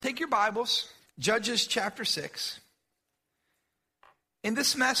your Bibles, Judges chapter 6. In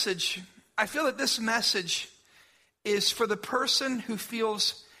this message, I feel that this message is for the person who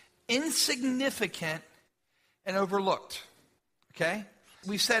feels insignificant and overlooked. Okay?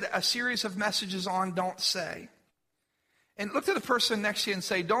 We've said a series of messages on don't say. And look to the person next to you and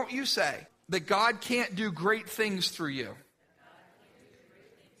say, don't you say that God can't do great things through you.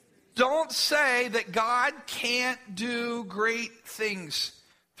 Don't say that God can't do great things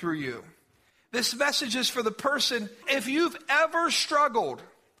through you. This message is for the person, if you've ever struggled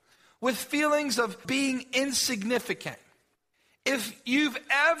with feelings of being insignificant, if you've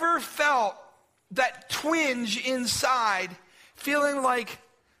ever felt that twinge inside, feeling like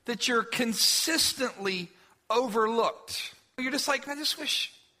that you're consistently overlooked. You're just like, I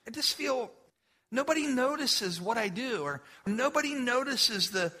just feel nobody notices what I do, or nobody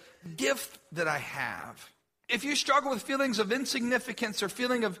notices the gift that I have. If you struggle with feelings of insignificance or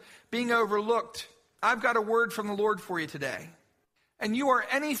feeling of being overlooked, I've got a word from the Lord for you today. And you are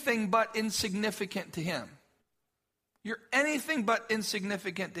anything but insignificant to Him. You're anything but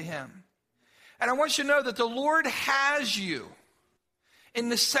insignificant to Him. And I want you to know that the Lord has you in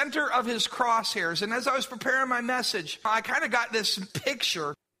the center of His crosshairs. And as I was preparing my message, I kind of got this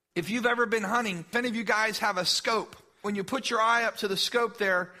picture. If you've ever been hunting, if any of you guys have a scope, when you put your eye up to the scope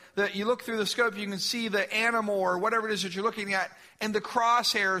there, that you look through the scope, you can see the animal or whatever it is that you're looking at, and the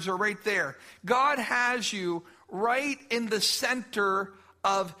crosshairs are right there. God has you right in the center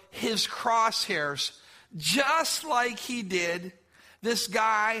of His crosshairs, just like He did this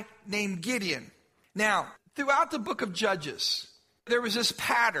guy named Gideon. Now, throughout the book of Judges, there was this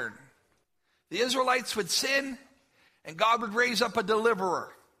pattern. The Israelites would sin, and God would raise up a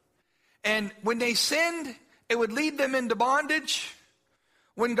deliverer. And when they sinned, it would lead them into bondage.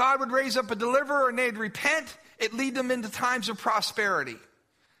 When God would raise up a deliverer and they'd repent, it'd lead them into times of prosperity.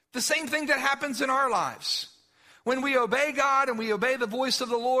 The same thing that happens in our lives. When we obey God and we obey the voice of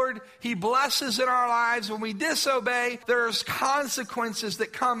the Lord, He blesses in our lives. When we disobey, there's consequences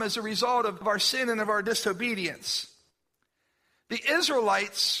that come as a result of our sin and of our disobedience. The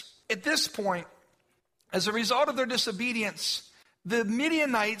Israelites, at this point, as a result of their disobedience, the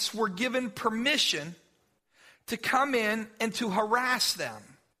Midianites were given permission to come in and to harass them.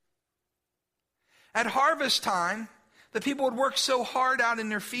 At harvest time, the people would work so hard out in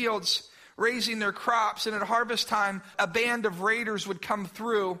their fields, raising their crops, and at harvest time, a band of raiders would come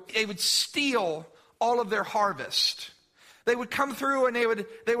through. They would steal all of their harvest. They would come through and they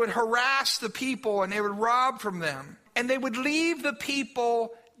would harass the people, and they would rob from them. And they would leave the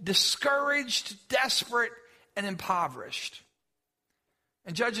people discouraged, desperate, and impoverished.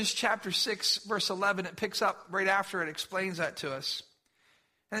 In Judges chapter 6, verse 11, it picks up right after it explains that to us.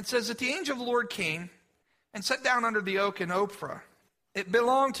 And it says that the angel of the Lord came and sat down under the oak in Ophrah. It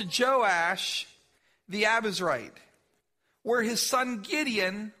belonged to Joash the Abiezrite, where his son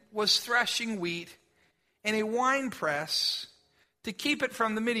Gideon was threshing wheat in a winepress to keep it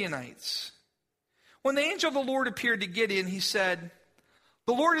from the Midianites. When the angel of the Lord appeared to Gideon, he said,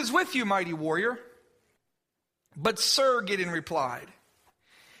 "The Lord is with you, mighty warrior." "But sir," Gideon replied,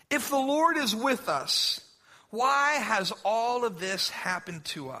 "if the Lord is with us, why has all of this happened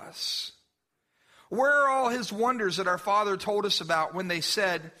to us? Where are all His wonders that our father told us about when they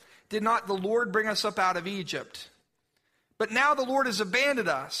said, 'Did not the Lord bring us up out of Egypt?' But now the Lord has abandoned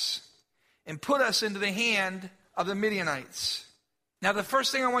us and put us into the hand of the Midianites." Now, the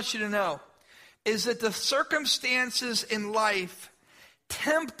first thing I want you to know is that the circumstances in life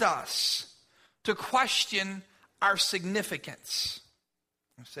tempt us to question our significance.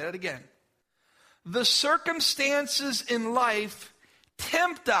 I'll say that again. The circumstances in life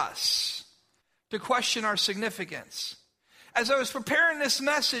tempt us to question our significance. As I was preparing this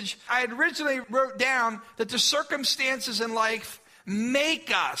message, I had originally wrote down that the circumstances in life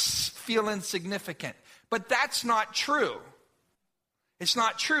make us feel insignificant. But that's not true. It's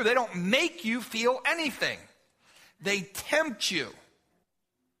not true. They don't make you feel anything. They tempt you.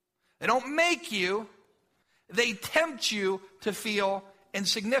 They don't make you. They tempt you to feel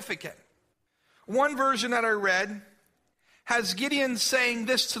insignificant. One version that I read has Gideon saying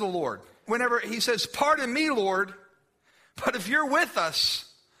this to the Lord. Whenever he says, "Pardon me, Lord, but if you're with us,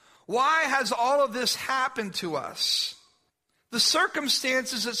 why has all of this happened to us?" The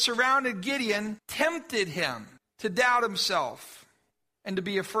circumstances that surrounded Gideon tempted him to doubt himself and to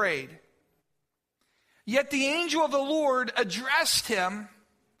be afraid. Yet the angel of the Lord addressed him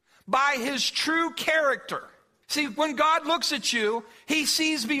by his true character. See, when God looks at you, He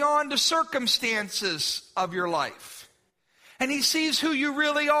sees beyond the circumstances of your life. And He sees who you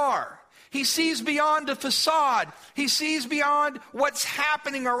really are. He sees beyond the facade. He sees beyond what's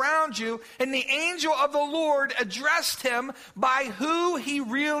happening around you. And the angel of the Lord addressed him by who he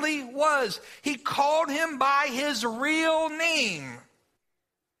really was. He called him by his real name.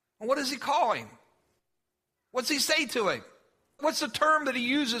 What does he call him? What's he say to him? What's the term that he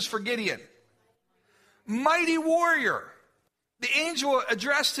uses for Gideon? Mighty warrior. The angel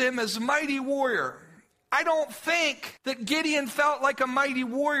addressed him as mighty warrior. I don't think that Gideon felt like a mighty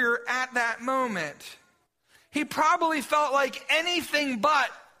warrior at that moment. He probably felt like anything but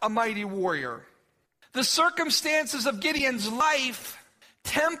a mighty warrior. The circumstances of Gideon's life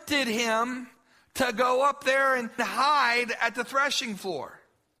tempted him to go up there and hide at the threshing floor.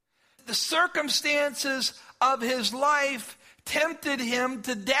 The circumstances of his life tempted him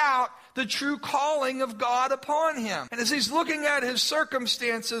to doubt the true calling of God upon him. And as he's looking at his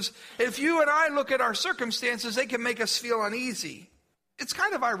circumstances, if you and I look at our circumstances, they can make us feel uneasy. It's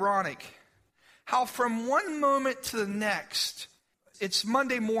kind of ironic how from one moment to the next, it's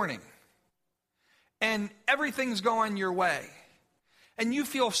Monday morning, and everything's going your way, and you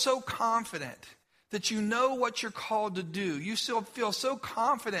feel so confident that you know what you're called to do. You still feel so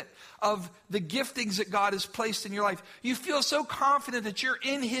confident of the giftings that God has placed in your life. You feel so confident that you're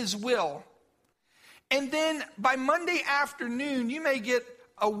in his will. And then by Monday afternoon, you may get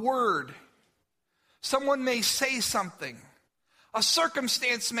a word. Someone may say something. A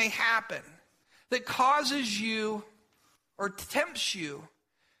circumstance may happen that causes you or tempts you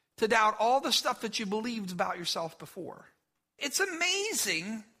to doubt all the stuff that you believed about yourself before. It's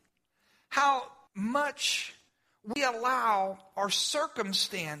amazing how much we allow our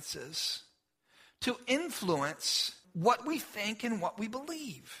circumstances to influence what we think and what we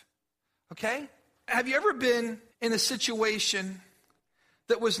believe. Okay? Have you ever been in a situation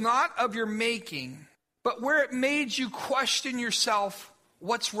that was not of your making, but where it made you question yourself,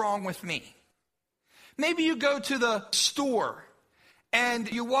 what's wrong with me? Maybe you go to the store and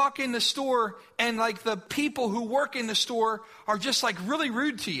you walk in the store and like the people who work in the store are just like really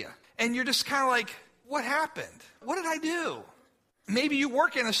rude to you. And you're just kind of like, what happened? What did I do? Maybe you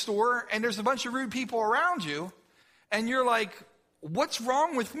work in a store and there's a bunch of rude people around you. And you're like, what's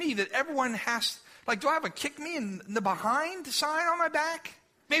wrong with me that everyone has, like, do I have a kick me in the behind sign on my back?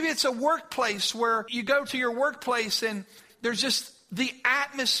 Maybe it's a workplace where you go to your workplace and there's just the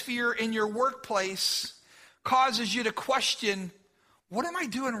atmosphere in your workplace causes you to question, what am I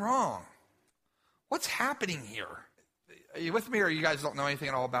doing wrong? What's happening here? Are you with me, or you guys don't know anything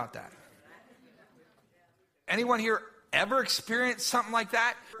at all about that? Anyone here ever experienced something like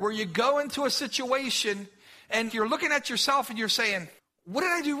that? Where you go into a situation and you're looking at yourself and you're saying, what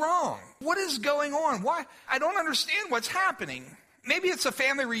did I do wrong? What is going on? Why? I don't understand what's happening. Maybe it's a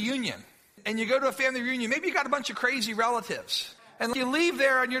family reunion and you go to a family reunion. Maybe you got a bunch of crazy relatives and you leave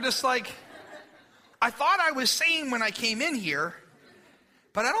there and you're just like, I thought I was sane when I came in here,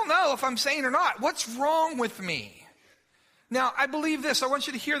 but I don't know if I'm sane or not. What's wrong with me? Now, I believe this. I want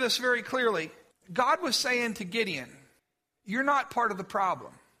you to hear this very clearly. God was saying to Gideon, you're not part of the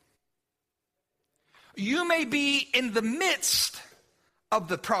problem. You may be in the midst of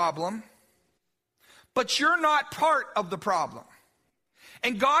the problem, but you're not part of the problem.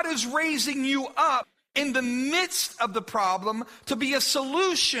 And God is raising you up in the midst of the problem to be a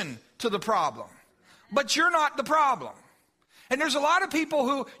solution to the problem. But you're not the problem. And there's a lot of people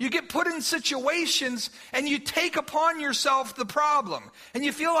who you get put in situations and you take upon yourself the problem. And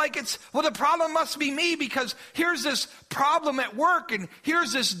you feel like it's, well, the problem must be me because here's this problem at work and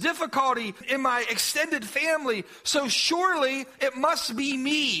here's this difficulty in my extended family. So surely it must be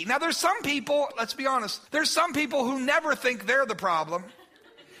me. Now there's some people, let's be honest, there's some people who never think they're the problem.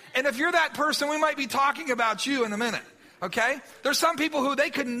 And if you're that person, we might be talking about you in a minute. Okay? There's some people who they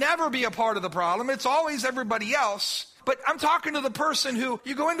could never be a part of the problem. It's always everybody else. But I'm talking to the person who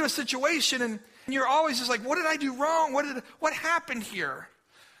you go into a situation and you're always just like, what did I do wrong? What happened here?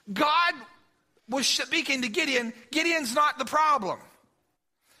 God was speaking to Gideon. Gideon's not the problem.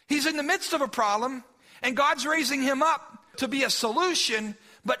 He's in the midst of a problem and God's raising him up to be a solution,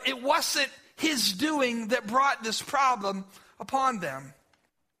 but it wasn't his doing that brought this problem upon them.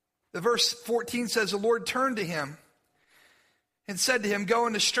 The verse 14 says, the Lord turned to him and said to him, go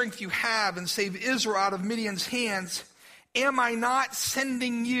in the strength you have and save Israel out of Midian's hands. Am I not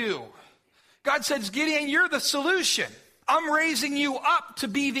sending you? God says, Gideon, you're the solution. I'm raising you up to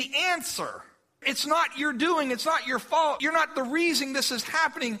be the answer. It's not your doing. It's not your fault. You're not the reason this is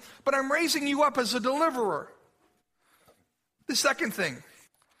happening, but I'm raising you up as a deliverer. The second thing.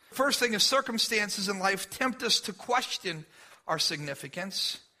 First thing is circumstances in life tempt us to question our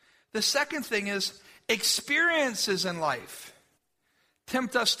significance. The second thing is experiences in life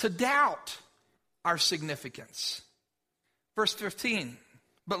tempt us to doubt our significance. Verse 15,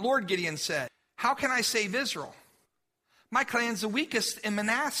 but Lord, Gideon said, how can I save Israel? My clan's the weakest in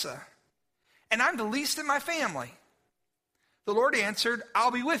Manasseh, and I'm the least in my family. The Lord answered,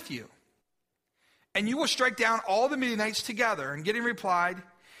 I'll be with you, and you will strike down all the Midianites together. And Gideon replied,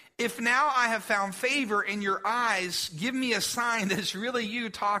 if now I have found favor in your eyes, give me a sign that it's really you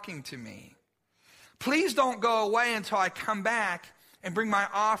talking to me. Please don't go away until I come back and bring my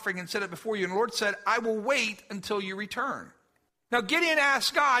offering and set it before you. And the Lord said, I will wait until you return. Now Gideon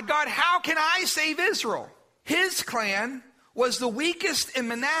asked God, how can I save Israel? His clan was the weakest in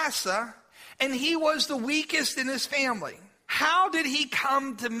Manasseh, and he was the weakest in his family. How did he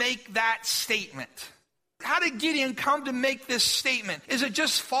come to make that statement? How did Gideon come to make this statement? Is it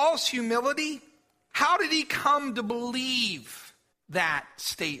just false humility? How did he come to believe that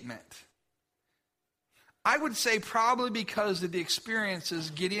statement? I would say probably because of the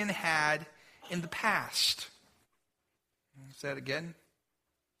experiences Gideon had in the past. Say that again.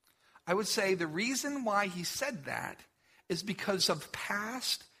 I would say the reason why he said that is because of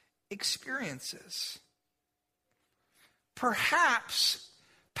past experiences. Perhaps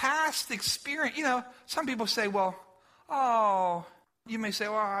past experience, some people say, you may say,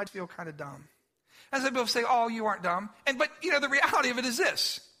 I feel kind of dumb. And some people say, you aren't dumb. But the reality of it is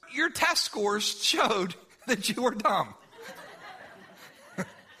this. Your test scores showed that you were dumb.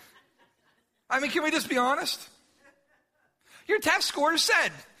 Can we just be honest? Your test scores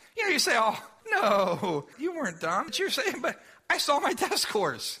said, you say, no, you weren't dumb. But you're saying, but I saw my test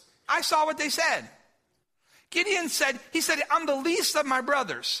scores. I saw what they said. Gideon said, I'm the least of my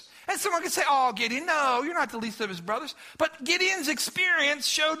brothers. And someone could say, Gideon, no, you're not the least of his brothers. But Gideon's experience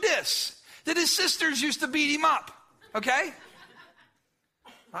showed this, that his sisters used to beat him up, okay?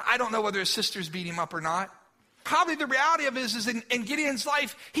 I don't know whether his sisters beat him up or not. Probably the reality of it is in Gideon's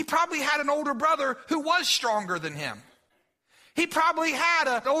life, he probably had an older brother who was stronger than him. He probably had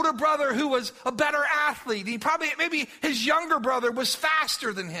an older brother who was a better athlete. Maybe his younger brother was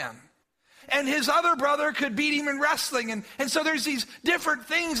faster than him. And his other brother could beat him in wrestling. And so there's these different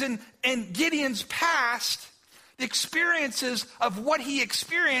things in Gideon's past, the experiences of what he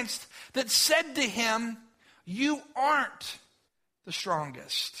experienced that said to him, you aren't the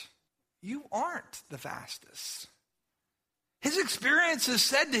strongest. You aren't the fastest. His experiences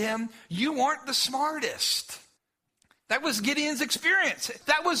said to him, you aren't the smartest. That was Gideon's experience.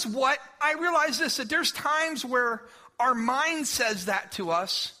 That was what I realized that there's times where our mind says that to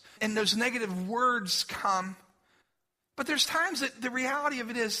us and those negative words come. But there's times that the reality of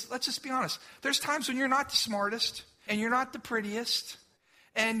it is, let's just be honest. There's times when you're not the smartest and you're not the prettiest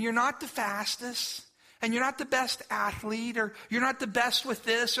and you're not the fastest and you're not the best athlete or you're not the best with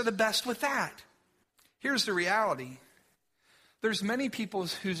this or the best with that. Here's the reality. There's many people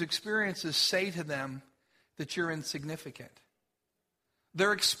whose experiences say to them that you're insignificant.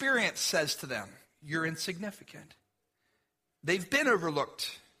 Their experience says to them, you're insignificant. They've been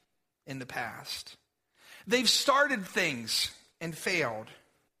overlooked in the past. They've started things and failed.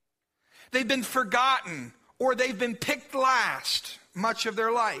 They've been forgotten or they've been picked last much of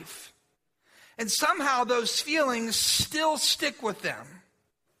their life. And somehow those feelings still stick with them.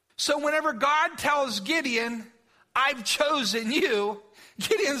 So whenever God tells Gideon, I've chosen you,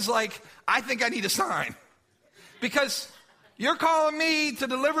 Gideon's like, I think I need a sign. Because you're calling me to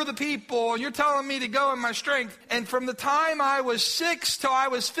deliver the people. You're telling me to go in my strength. And from the time I was 6 till I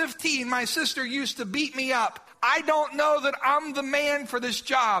was 15, my sister used to beat me up. I don't know that I'm the man for this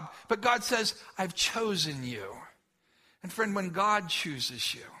job. But God says, I've chosen you. And friend, when God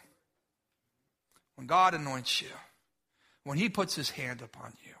chooses you, when God anoints you, when he puts his hand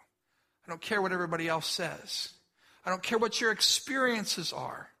upon you, I don't care what everybody else says. I don't care what your experiences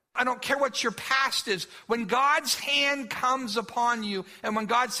are. I don't care what your past is. When God's hand comes upon you and when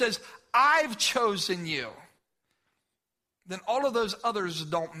God says, I've chosen you, then all of those others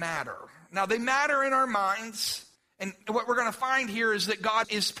don't matter. Now, they matter in our minds. And what we're going to find here is that God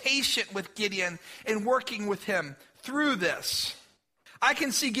is patient with Gideon and working with him through this. I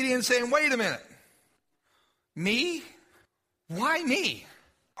can see Gideon saying, wait a minute. Me? Why me?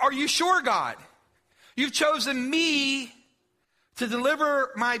 Are you sure, God? You've chosen me to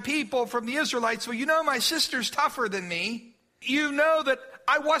deliver my people from the Israelites. Well, you know my sister's tougher than me. You know that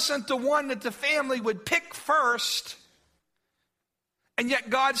I wasn't the one that the family would pick first. And yet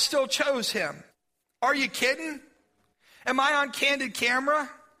God still chose him. Are you kidding? Am I on candid camera?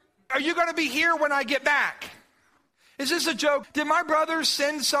 Are you going to be here when I get back? Is this a joke? Did my brothers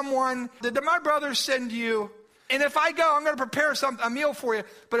send someone? Did my brothers send you? and if I go, I'm going to prepare a meal for you.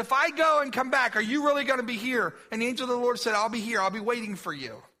 But if I go and come back, are you really going to be here? And the angel of the Lord said, I'll be here. I'll be waiting for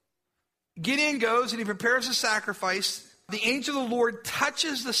you. Gideon goes and he prepares a sacrifice. The angel of the Lord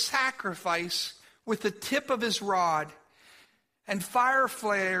touches the sacrifice with the tip of his rod, and fire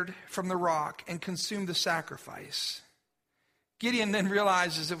flared from the rock and consumed the sacrifice. Gideon then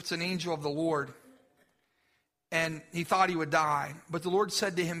realizes it's an angel of the Lord, and he thought he would die. But the Lord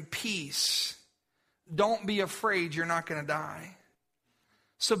said to him, peace. Don't be afraid, you're not going to die.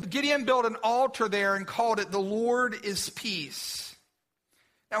 So Gideon built an altar there and called it, the Lord is peace.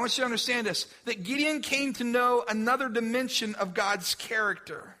 Now I want you to understand this, that Gideon came to know another dimension of God's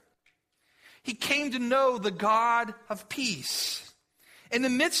character. He came to know the God of peace. In the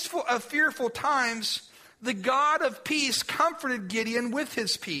midst of fearful times, the God of peace comforted Gideon with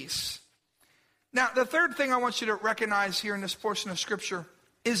his peace. Now, the third thing I want you to recognize here in this portion of Scripture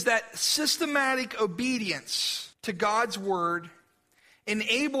is that systematic obedience to God's word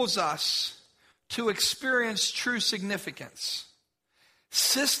enables us to experience true significance.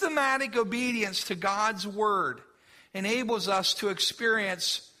 Systematic obedience to God's word enables us to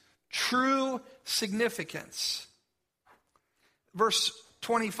experience true significance. Verse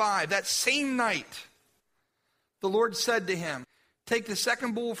 25, that same night, the Lord said to him, take the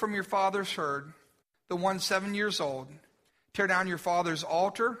second bull from your father's herd, the one 7 years old, tear down your father's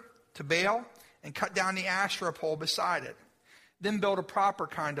altar to Baal, and cut down the Asherah pole beside it. Then build a proper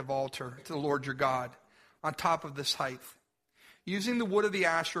kind of altar to the Lord your God on top of this height. Using the wood of the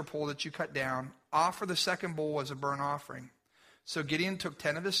Asherah pole that you cut down, offer the second bull as a burnt offering. So Gideon took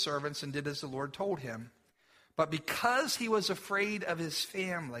 10 of his servants and did as the Lord told him. But because he was afraid of his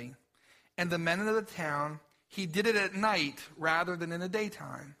family and the men of the town, he did it at night rather than in the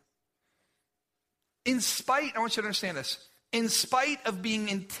daytime. I want you to understand this, in spite of being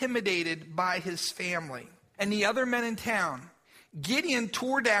intimidated by his family and the other men in town, Gideon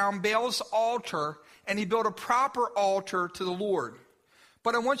tore down Baal's altar and he built a proper altar to the Lord.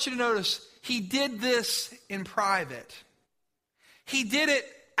 But I want you to notice, he did this in private. He did it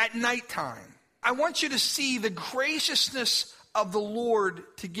at nighttime. I want you to see the graciousness of the Lord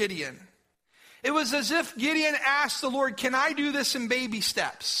to Gideon. It was as if Gideon asked the Lord, can I do this in baby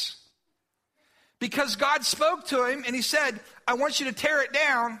steps? Because God spoke to him and he said, I want you to tear it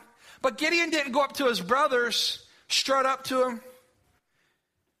down. But Gideon didn't go up to his brothers, strut up to him,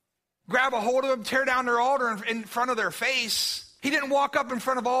 grab a hold of them, tear down their altar in front of their face. He didn't walk up in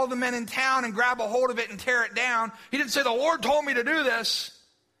front of all the men in town and grab a hold of it and tear it down. He didn't say, the Lord told me to do this.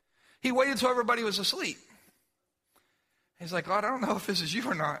 He waited until everybody was asleep. He's like, God, I don't know if this is you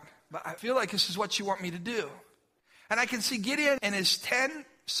or not, but I feel like this is what you want me to do. And I can see Gideon and his 10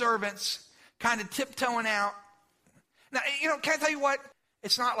 servants kind of tiptoeing out. Now, can I tell you what?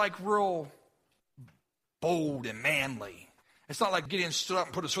 It's not like real bold and manly. It's not like Gideon stood up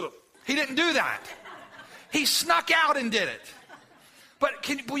and put his foot up. He didn't do that. He snuck out and did it. But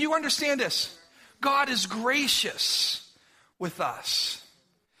will you understand this? God is gracious with us.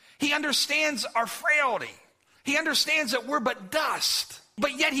 He understands our frailty. He understands that we're but dust.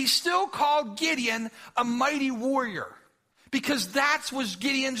 But yet he still called Gideon a mighty warrior, because that was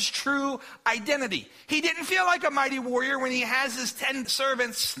Gideon's true identity. He didn't feel like a mighty warrior when he has his 10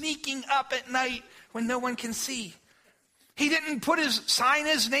 servants sneaking up at night when no one can see. He didn't sign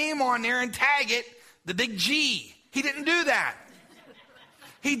his name on there and tag it, the big G. He didn't do that.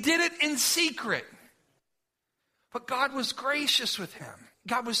 He did it in secret. But God was gracious with him.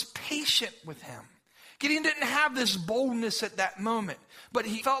 God was patient with him. Gideon didn't have this boldness at that moment, but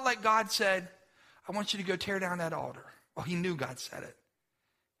he felt like God said, I want you to go tear down that altar. Well, he knew God said it.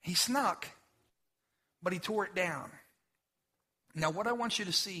 He snuck, but he tore it down. Now, what I want you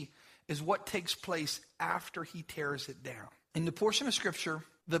to see is what takes place after he tears it down. In the portion of Scripture,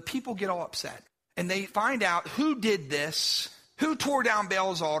 the people get all upset, and they find out who did this, who tore down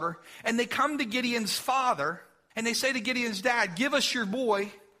Baal's altar, and they come to Gideon's father, and they say to Gideon's dad, give us your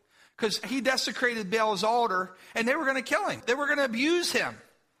boy, because he desecrated Baal's altar, and they were going to kill him. They were going to abuse him,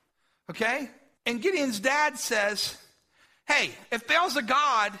 okay? And Gideon's dad says, hey, if Baal's a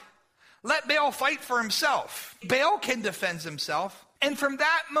god, let Baal fight for himself. Baal can defend himself. And from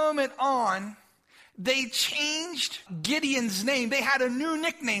that moment on, they changed Gideon's name. They had a new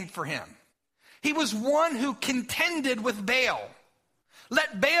nickname for him. He was one who contended with Baal.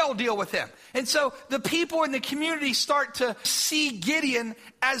 Let Baal deal with him. And so the people in the community start to see Gideon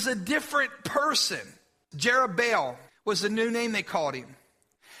as a different person. Jerubbaal was the new name they called him.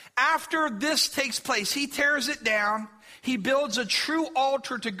 After this takes place, he tears it down. He builds a true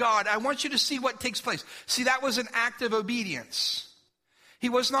altar to God. I want you to see what takes place. See, that was an act of obedience. He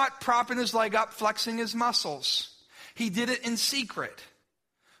was not propping his leg up, flexing his muscles. He did it in secret.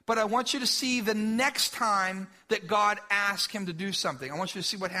 But I want you to see the next time that God asked him to do something. I want you to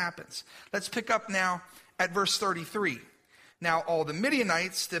see what happens. Let's pick up now at verse 33. Now all the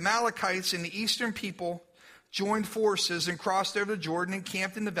Midianites, the Amalekites, and the eastern people joined forces and crossed over the Jordan and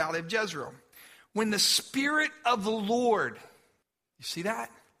camped in the valley of Jezreel. When the Spirit of the Lord, you see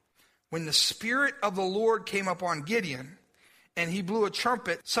that? When the Spirit of the Lord came upon Gideon, and he blew a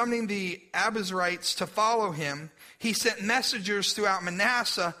trumpet, summoning the Abiezrites to follow him, he sent messengers throughout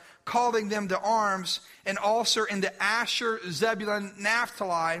Manasseh, calling them to arms, and also into Asher, Zebulun,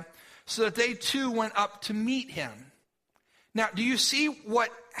 Naphtali, so that they too went up to meet him. Now, do you see what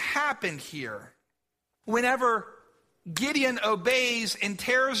happened here? Whenever Gideon obeys and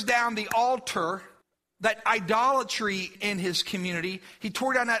tears down the altar, that idolatry in his community, he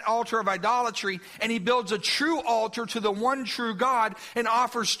tore down that altar of idolatry, and he builds a true altar to the one true God and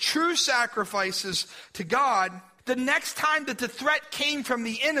offers true sacrifices to God. The next time that the threat came from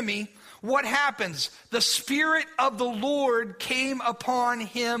the enemy, what happens? The Spirit of the Lord came upon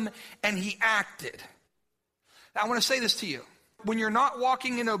him and he acted. Now, I want to say this to you. When you're not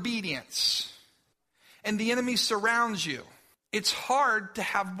walking in obedience and the enemy surrounds you, it's hard to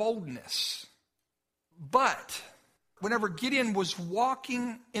have boldness. But whenever Gideon was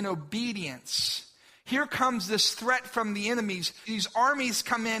walking in obedience, here comes this threat from the enemies. These armies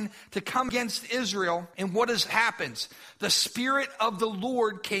come in to come against Israel. And what happens? The Spirit of the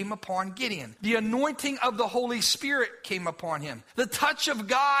Lord came upon Gideon. The anointing of the Holy Spirit came upon him. The touch of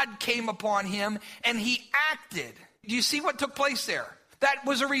God came upon him, and he acted. Do you see what took place there? That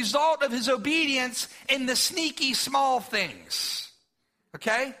was a result of his obedience in the sneaky small things.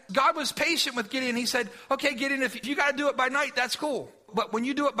 Okay? God was patient with Gideon. He said, okay, Gideon, if you got to do it by night, that's cool. But when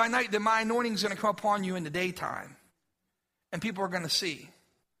you do it by night, then my anointing is going to come upon you in the daytime. And people are going to see.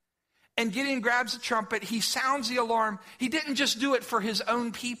 And Gideon grabs the trumpet. He sounds the alarm. He didn't just do it for his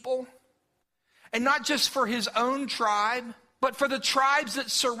own people. And not just for his own tribe, but for the tribes that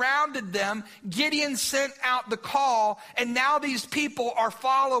surrounded them. Gideon sent out the call. And now these people are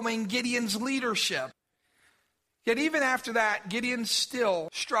following Gideon's leadership. Yet even after that, Gideon still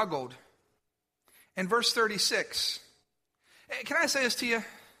struggled. In verse 36, can I say this to you?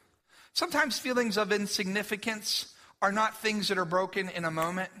 Sometimes feelings of insignificance are not things that are broken in a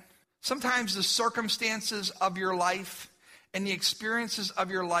moment. Sometimes the circumstances of your life and the experiences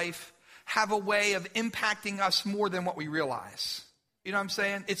of your life have a way of impacting us more than what we realize. You know what I'm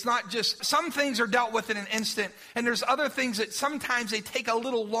saying? It's not just, some things are dealt with in an instant, and there's other things that sometimes they take a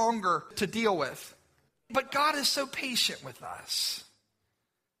little longer to deal with. But God is so patient with us.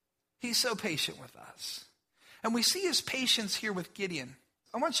 He's so patient with us. And we see his patience here with Gideon.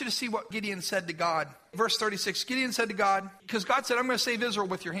 I want you to see what Gideon said to God. Verse 36, Gideon said to God, because God said, I'm going to save Israel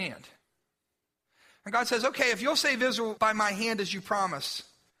with your hand. And God says, okay, if you'll save Israel by my hand as you promised,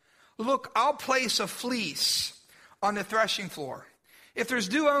 look, I'll place a fleece on the threshing floor. If there's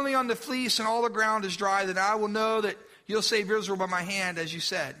dew only on the fleece and all the ground is dry, then I will know that you'll save Israel by my hand as you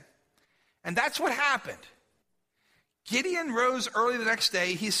said. And that's what happened. Gideon rose early the next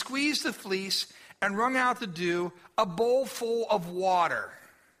day. He squeezed the fleece and wrung out the dew, a bowl full of water.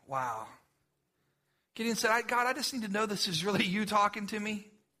 Wow. Gideon said, God, I just need to know this is really you talking to me.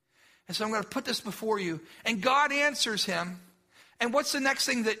 And so I'm going to put this before you. And God answers him. And what's the next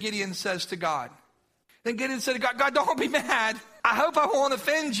thing that Gideon says to God? Then Gideon said to God, God, don't be mad. I hope I won't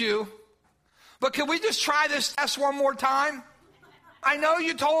offend you. But can we just try this test one more time? I know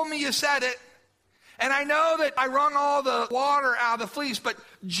you told me you said it, and I know that I wrung all the water out of the fleece, but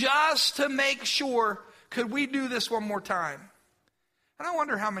just to make sure, could we do this one more time? And I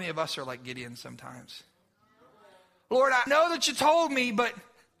wonder how many of us are like Gideon sometimes. Lord, I know that you told me, but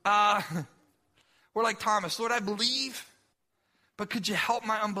we're like Thomas. Lord, I believe, but could you help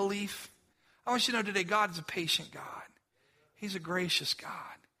my unbelief? I want you to know today, God is a patient God. He's a gracious God.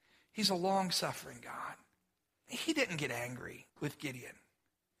 He's a long-suffering God. He didn't get angry with Gideon.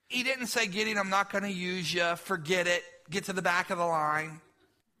 He didn't say, Gideon, I'm not going to use you. Forget it. Get to the back of the line.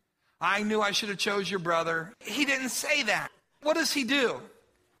 I knew I should have chose your brother. He didn't say that. What does he do?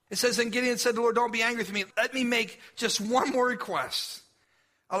 It says, then Gideon said to the Lord, don't be angry with me. Let me make just one more request.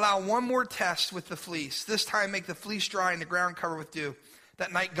 Allow one more test with the fleece. This time make the fleece dry and the ground covered with dew.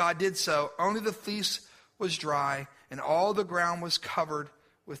 That night God did so. Only the fleece was dry and all the ground was covered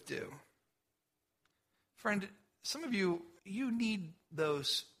with dew. Friend, some of you need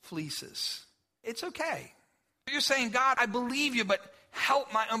those fleeces. It's okay. You're saying, God, I believe you, but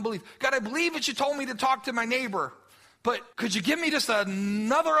help my unbelief. God, I believe that you told me to talk to my neighbor, but could you give me just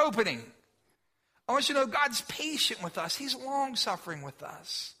another opening? I want you to know God's patient with us. He's long-suffering with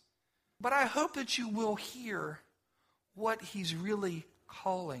us. But I hope that you will hear what he's really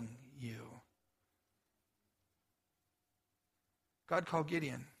calling you. God called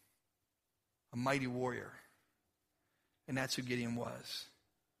Gideon a mighty warrior. And that's who Gideon was.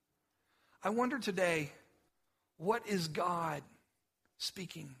 I wonder today, what is God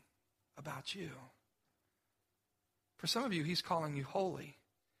speaking about you? For some of you, he's calling you holy.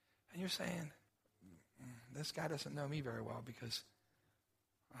 And you're saying, this guy doesn't know me very well because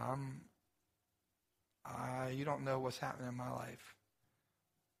you don't know what's happening in my life.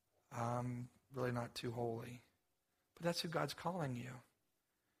 I'm really not too holy. But that's who God's calling you,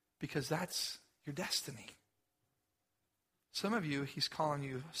 because that's your destiny. Some of you, he's calling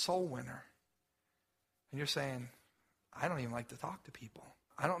you soul winner. And you're saying, I don't even like to talk to people.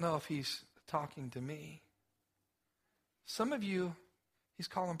 I don't know if he's talking to me. Some of you, he's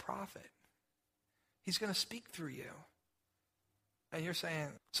calling prophet. He's going to speak through you. And you're saying,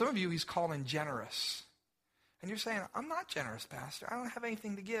 some of you, he's calling generous. And you're saying, I'm not generous, Pastor. I don't have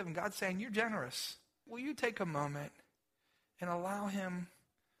anything to give. And God's saying, you're generous. Will you take a moment and allow him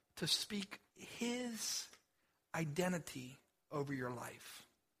to speak his identity over your life?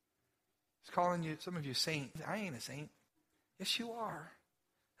 He's calling you, some of you, saint. I ain't a saint. Yes, you are.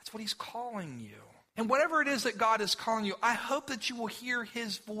 That's what he's calling you. And whatever it is that God is calling you, I hope that you will hear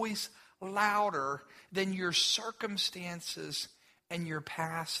his voice louder than your circumstances and your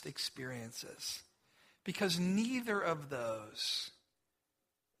past experiences. Because neither of those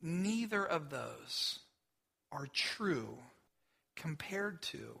are true compared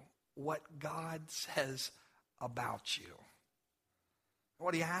to what God says about you.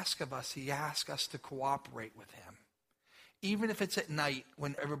 What he asks of us, he asks us to cooperate with him. Even if it's at night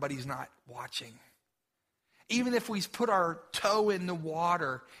when everybody's not watching. Even if we put our toe in the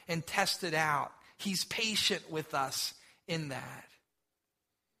water and test it out, he's patient with us in that.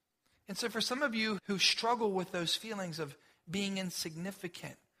 And so for some of you who struggle with those feelings of being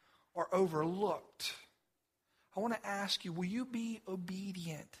insignificant or overlooked, I want to ask you, will you be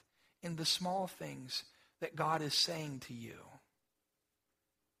obedient in the small things that God is saying to you?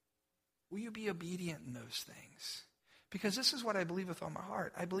 Will you be obedient in those things? Because this is what I believe with all my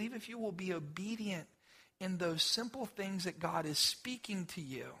heart. I believe if you will be obedient in those simple things that God is speaking to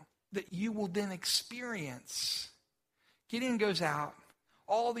you, that you will then experience. Gideon goes out.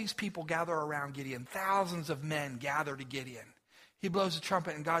 All these people gather around Gideon. Thousands of men gather to Gideon. He blows a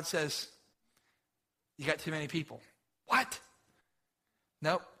trumpet and God says, you got too many people. What?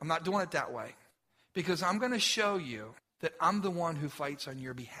 Nope, I'm not doing it that way. Because I'm going to show you that I'm the one who fights on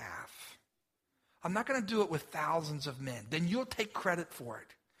your behalf. I'm not going to do it with thousands of men. Then you'll take credit for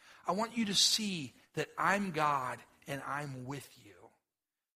it. I want you to see that I'm God and I'm with you.